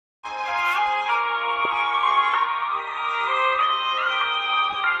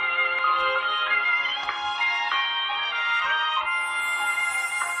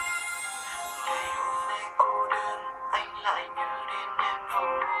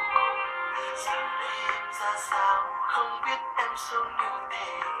giờ đây em ra sao, không biết em sống như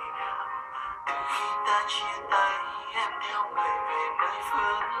thế nào. Từ khi ta chia tay, em theo người về nơi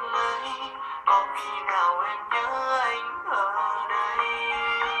phương ấy. Có khi nào em nhớ anh ở đây?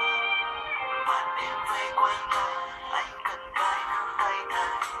 Màn đêm vây quanh anh, anh cần cái nắm tay thật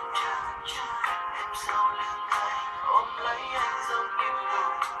chặt. Em sau lưng anh, ôm lấy anh giống như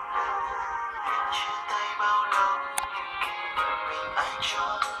lúc đầu. Chia tay bao lâu, nhưng kỷ niệm mình anh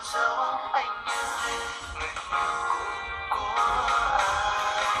trốn giấu. Anh nhớ hết người yêu cũ của anh.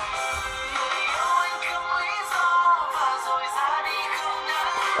 Người yêu anh không lý do, và rồi ra đi không đắn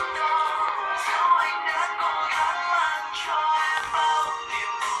đo. Sao anh đã cố gắng mang cho em bao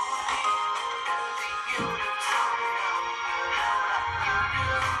niềm vui, tình yêu được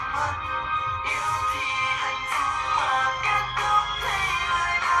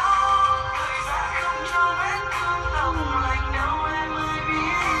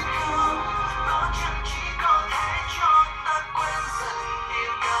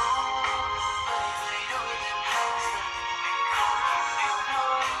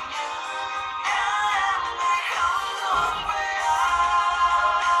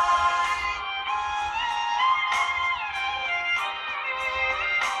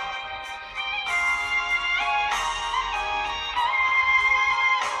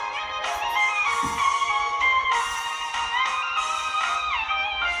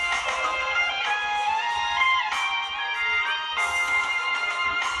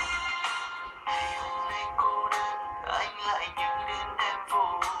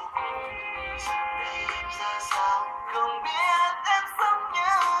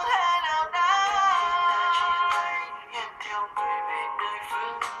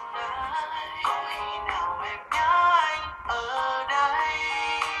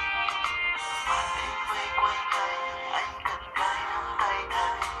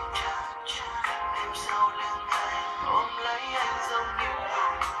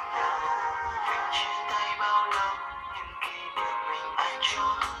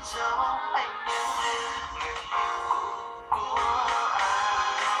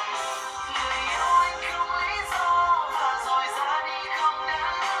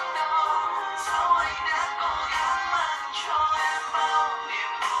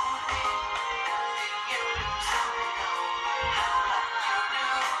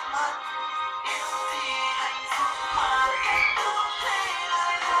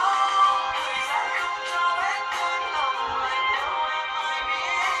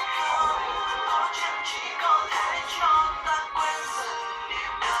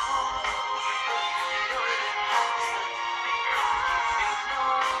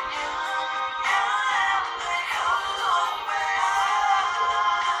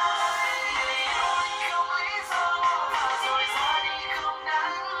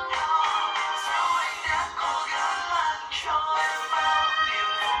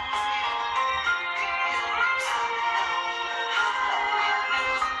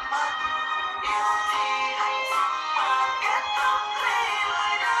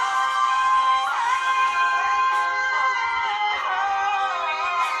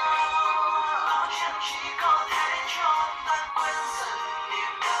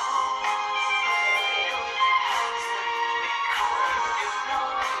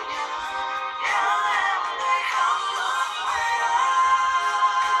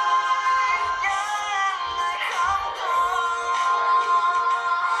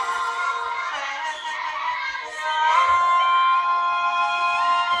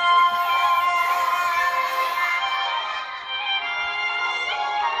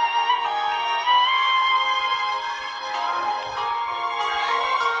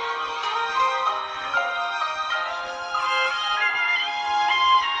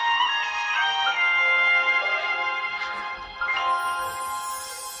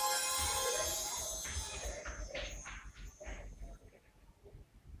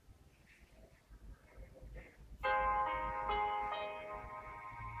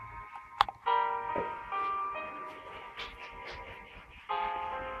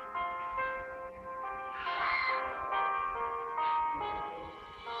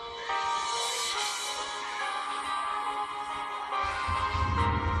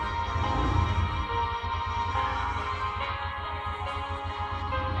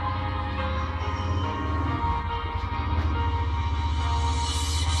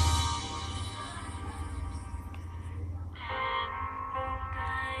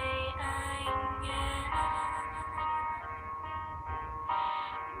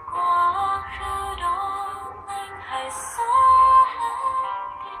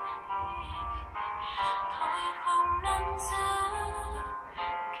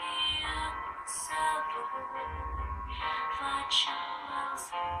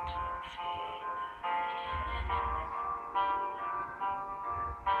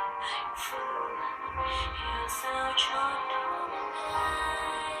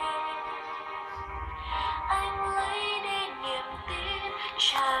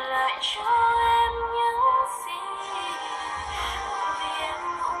trả lại cho em những gì vì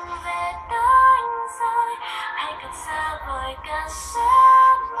em vụng về đánh rơi hay càng xa vời càng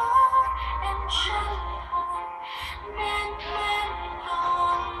xa mất em chân thành nên em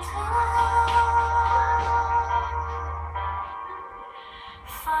tổn thương.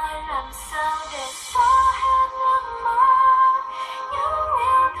 Phải làm sao để xóa hết nước mắt những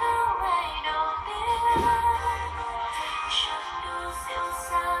yêu thương ngày đầu tiên, chẳng đủ dịu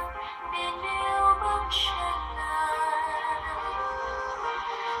dàng để níu bước chân nàng.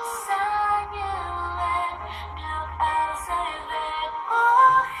 Xa như em được áo rơi về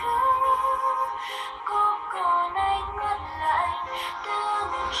quá khứ, cô còn anh ngất lạnh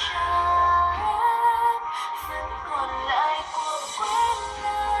đứng chờ em, vẫn còn lại cuộc quên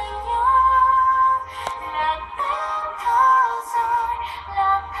lời nhớ là tiếng thở dài,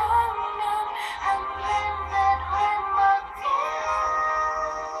 là thân em hằn lên vệt hoen mất thiết.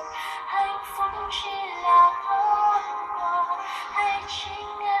 Hạnh phúc chỉ là thoáng qua hay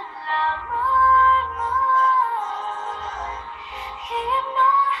chính em là mãi mãi. Khi em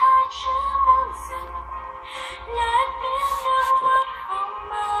nói hai chữ muốn dừng là em biết nước mắt không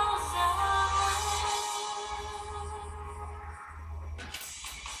bao giờ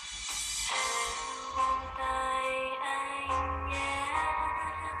buông tay anh nhé.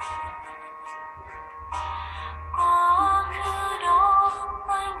 Quá khứ đó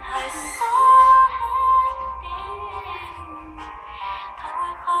anh hãy xóa hết đi, thôi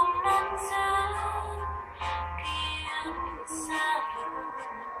không nên giữ ký ức xa vời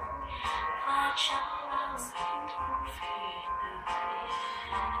và chẳng bao giờ thuộc về người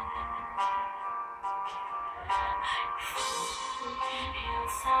em. Hạnh phúc hiểu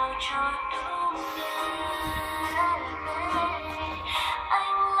sao cho đúng đến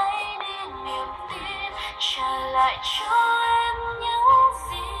anh lấy đi niềm tin trả lại cho em những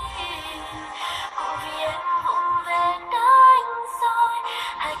gì cũng vì em vụng về đánh rơi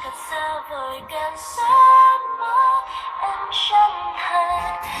hay càng xa vời càng xa mất em chân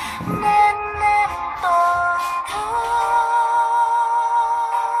thành.